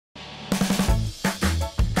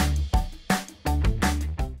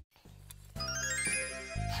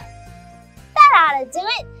how to do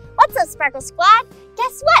it. What's up, Sparkle Squad?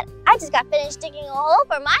 Guess what? I just got finished digging a hole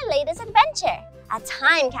for my latest adventure, a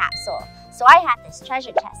time capsule. So I have this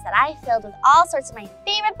treasure chest that I filled with all sorts of my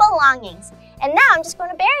favorite belongings. And now I'm just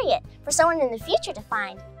going to bury it for someone in the future to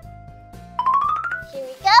find. Here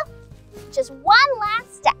we go. Just one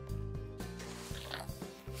last step.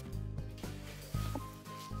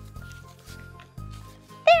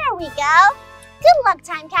 There we go. Good luck,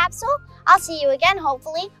 time capsule. I'll see you again,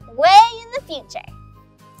 hopefully, way in the future.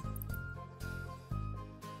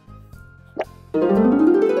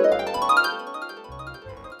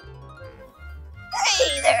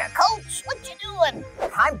 Hey there, Coach. What you doing?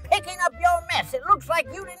 I'm picking up your mess. It looks like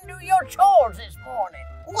you didn't do your chores this morning.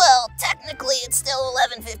 Well, technically it's still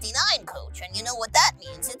 11:59, Coach, and you know what that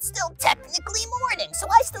means. It's still technically morning, so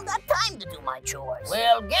I still got time to do my chores.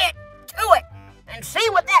 Well, get to it and see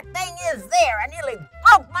what that thing is there. I nearly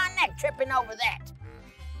broke my neck tripping over that.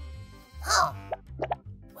 Huh.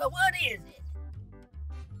 Well, what is it?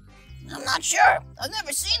 I'm not sure. I've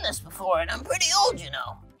never seen this before, and I'm pretty old, you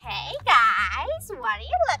know. Hey guys, what are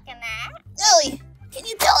you looking at? Ellie, can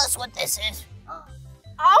you tell us what this is?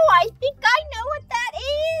 Oh, I think I know what that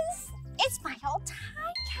is. It's my old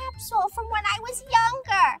time capsule from when I was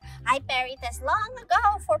younger. I buried this long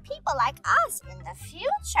ago for people like us in the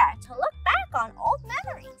future to look back on old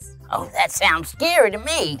memories. Oh, that sounds scary to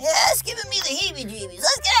me. Yeah, it's giving me the heebie-jeebies.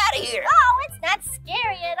 Let's get out of here. Oh, it's not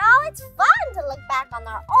scary at all. It's fun to look back on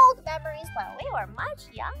our old memories when we were much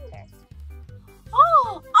younger.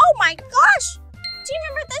 Oh my gosh! Do you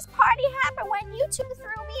remember this party happened when you two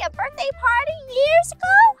threw me a birthday party years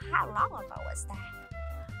ago? How long ago was that?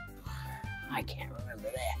 I can't remember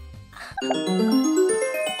that.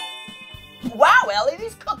 Wow, Ellie,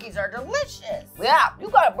 these cookies are delicious. Yeah, you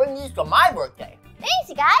gotta bring these to my birthday. Thanks,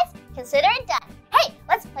 you guys. Consider it done. Hey,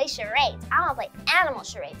 let's play charades. I want to play animal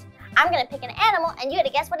charades. I'm gonna pick an animal and you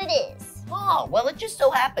gotta guess what it is. Oh, well, it just so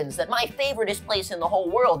happens that my favoriteest place in the whole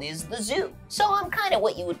world is the zoo. So I'm kind of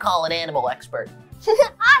what you would call an animal expert.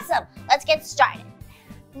 Awesome. Let's get started.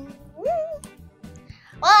 1,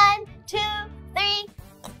 2, 3.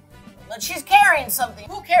 But she's carrying something.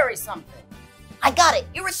 Who carries something? I got it.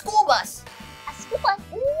 You're a school bus. A school bus?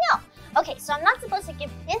 No. Okay, so I'm not supposed to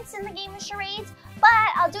give hints in the game of charades,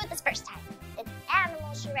 but I'll do it this first time. It's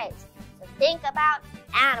animal charades. So think about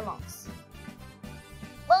animals.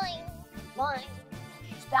 Boing, boing.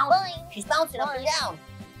 She's bouncing. Boing. She's bouncing up and Boing. down.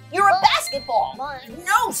 You're a Boing. basketball. Boing.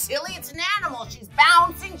 No, silly, it's an animal. She's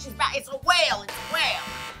bouncing. It's a whale. It's a whale.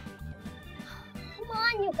 Come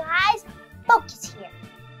on, you guys. Focus here.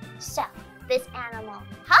 So, this animal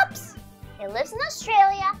hops. It lives in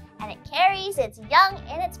Australia, and it carries its young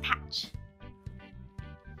in its pouch.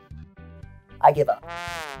 I give up.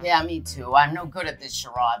 Yeah, me too. I'm no good at this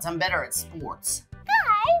charades. I'm better at sports.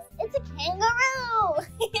 Guys, it's a kangaroo. I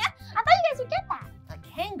thought you guys would get that. A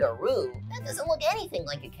kangaroo? That doesn't look anything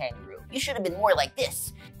like a kangaroo. You should have been more like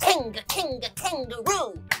this. Kangaroo.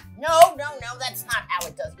 No, that's not how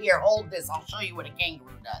it does. Here, hold this. I'll show you what a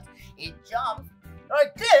kangaroo does. It jumps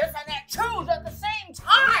like this, and it chews at the same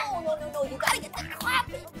time. No. You gotta get that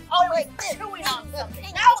clapping. Oh, like this. Chewing on something.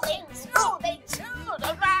 No, they chew.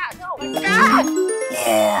 Oh, my God.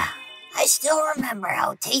 Yeah, I still remember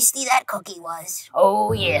how tasty that cookie was.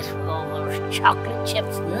 Oh, yes, with all those chocolate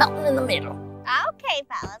chips, nothing in the middle. Okay,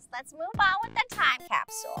 fellas, let's move on with the time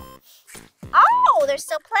capsule. Oh, there's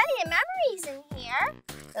still plenty of memories in here,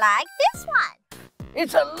 like this one.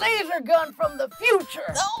 It's a laser gun from the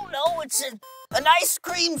future. No, it's an ice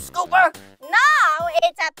cream scooper. No,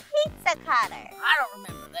 it's a pizza cutter. I don't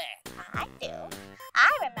remember that. I do. I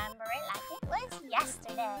remember it like it was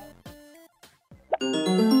yesterday.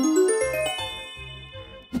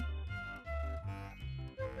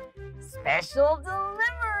 Special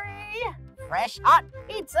delivery. Fresh hot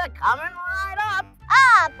pizza coming right up.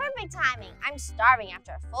 Ah, perfect timing. I'm starving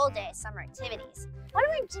after a full day of summer activities. Wonder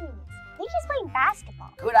where Jimmy is. I think he's playing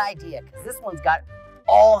basketball. Good idea, because this one's got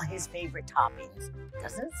all his favorite toppings.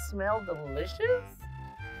 Doesn't it smell delicious?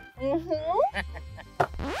 Mm-hmm.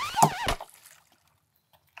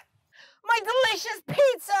 My delicious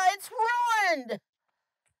pizza, it's ruined.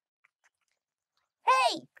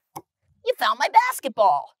 Hey, you found my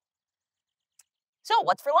basketball. So,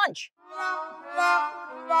 what's for lunch?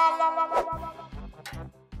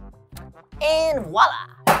 And voila!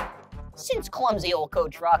 Since clumsy old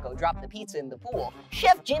Coach Rocco dropped the pizza in the pool,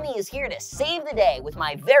 Chef Jimmy is here to save the day with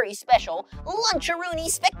my very special Luncharoony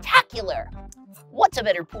Spectacular. What's a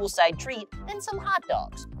better poolside treat than some hot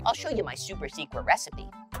dogs? I'll show you my super secret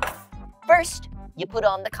recipe. First, you put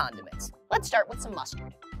on the condiments. Let's start with some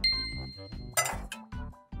mustard.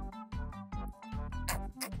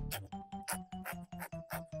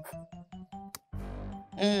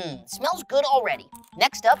 Smells good already.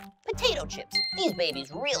 Next up, potato chips. These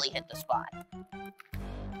babies really hit the spot.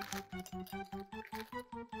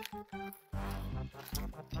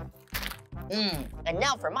 And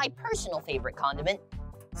now for my personal favorite condiment,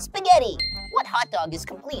 spaghetti. What hot dog is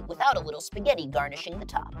complete without a little spaghetti garnishing the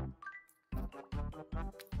top?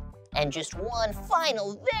 And just one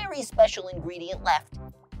final, very special ingredient left,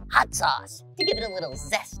 hot sauce. To give it a little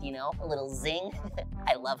zest, you know, a little zing.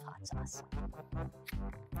 I love hot sauce.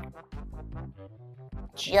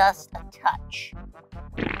 Just a touch.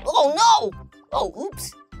 Oh no! Oh,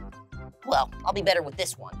 oops. Well, I'll be better with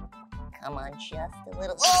this one. Come on, just a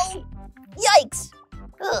little. Oh! Yikes!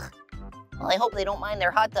 Ugh. Well, I hope they don't mind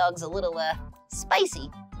their hot dogs a little, spicy.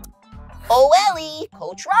 Oh, Ellie!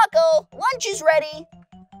 Coach Rocco! Lunch is ready!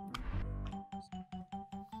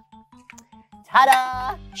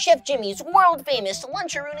 Ta-da! Chef Jimmy's world-famous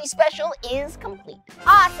Luncharoony special is complete.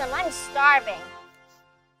 Awesome, I'm starving.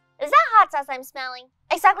 Is that hot sauce I'm smelling?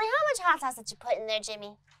 Exactly how much hot sauce did you put in there,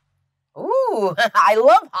 Jimmy? Ooh, I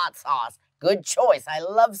love hot sauce. Good choice. I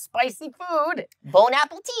love spicy food. Bon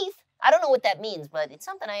appetit. I don't know what that means, but it's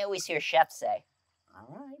something I always hear chefs say. All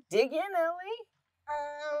right, dig in, Ellie.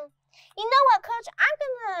 You know what, Coach? I'm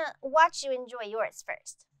gonna watch you enjoy yours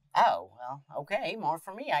first. Oh, well, okay, more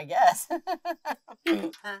for me, I guess.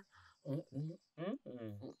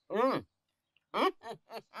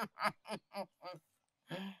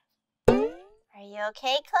 Are you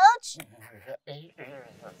okay, Coach? Any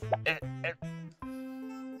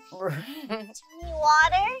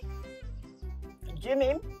water?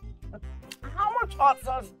 Jimmy, how much hot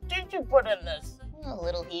sauce did you put in this? A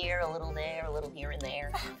little here, a little there, a little here and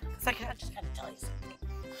there. It's like, I just gotta tell you something.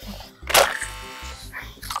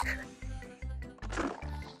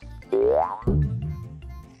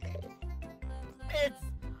 It's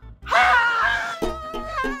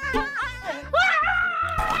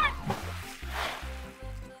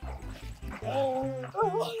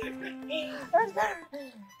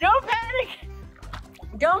Don't panic!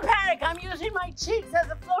 Don't panic! I'm using my cheeks as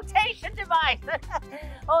a flotation device.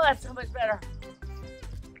 Oh, that's so much better.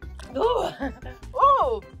 Ooh,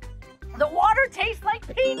 ooh! The water tastes like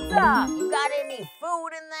pizza. You got any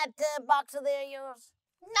food in that box of there yours?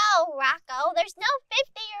 No, Rocco, there's no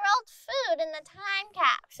 50-year-old food in the time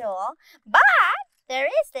capsule. But there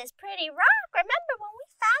is this pretty rock. Remember when we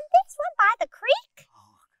found this one by the creek?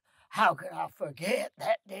 How could I forget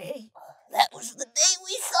that day? That was the day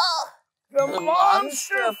we saw The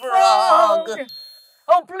monster frog!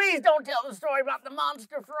 Oh, please don't tell the story about the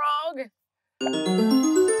monster frog.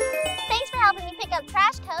 Thanks for helping me pick up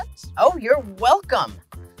trash, Coach. Oh, you're welcome.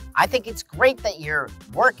 I think it's great that you're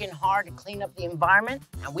working hard to clean up the environment,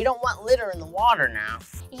 and we don't want litter in the water now.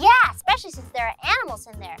 Yeah, especially since there are animals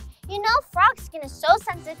in there. You know, frog skin is so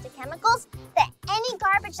sensitive to chemicals that any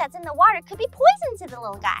garbage that's in the water could be poison to the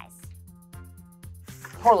little guys.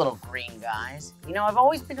 Poor little green guys. You know, I've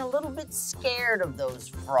always been a little bit scared of those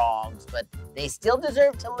frogs, but they still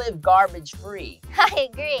deserve to live garbage-free. I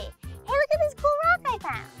agree. Hey, look at this cool rock I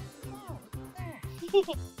found.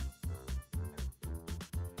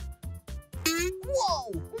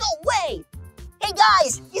 Whoa, no way! Hey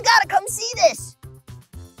guys, you gotta come see this!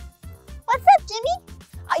 What's up, Jimmy?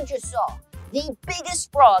 I just saw the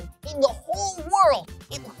biggest frog in the whole world.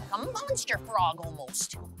 It looked like a monster frog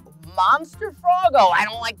almost. Monster frog? Oh, I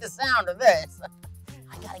don't like the sound of this.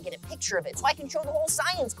 I gotta get a picture of it so I can show the whole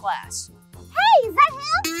science class. Hey, is that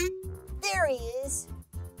him? There he is.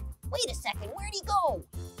 Wait a second, where'd he go?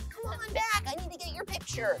 Come on back, I need to get your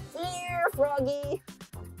picture. Here, Froggy.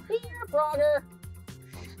 Here, Frogger.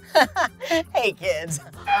 Hey, kids.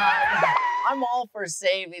 I'm all for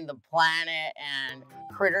saving the planet and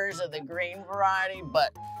critters of the green variety,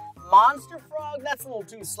 but monster frog, that's a little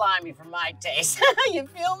too slimy for my taste. You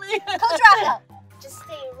feel me? Coach Rocco, just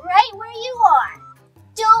stay right where you are.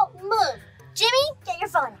 Don't move. Jimmy, get your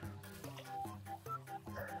phone.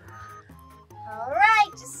 All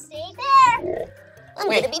right, just stay there. I'm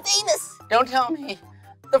gonna be famous. Don't tell me.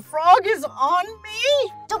 The frog is on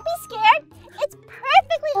me? Don't be scared. It's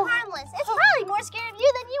perfectly harmless. It's probably more scared of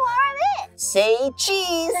you than you are of it. Say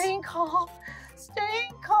cheese. Staying calm.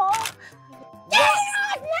 Staying calm. Get it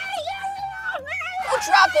off me! Get it off me! Coach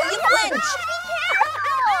Rocco, you flinch. Be careful!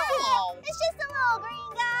 Oh. It's just a little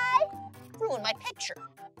green guy. Ruined my picture.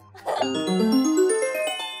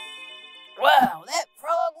 Wow, that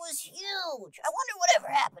frog was huge. I wonder whatever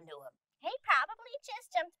happened to him. He probably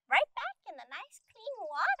just jumped right back in the nice clean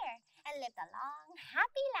water and lived a long,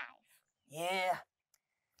 happy life. Yeah,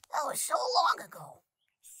 that was so long ago.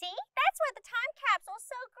 See? That's why the time capsule's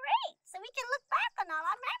so great, so we can look back on all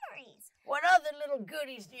our memories. What other little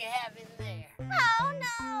goodies do you have in there? Oh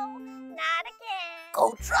no, not again.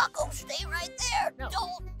 Coach Rocco, stay right there. No.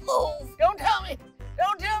 Don't move. Don't tell me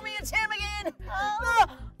it's him again. Oh.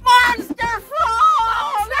 Monster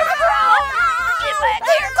Frog! Get back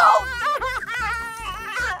here, Coach.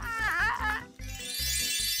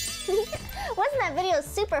 Wasn't that video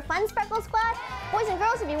super fun, Sparkle Squad? Boys and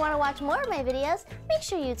girls, if you want to watch more of my videos, make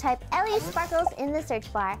sure you type Ellie Sparkles in the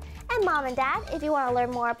search bar. And Mom and Dad, if you want to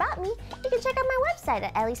learn more about me, you can check out my website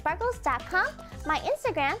at elliesparkles.com, my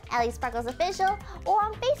Instagram, Ellie Sparkles Official, or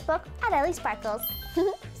on Facebook at Ellie Sparkles.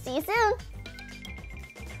 See you soon!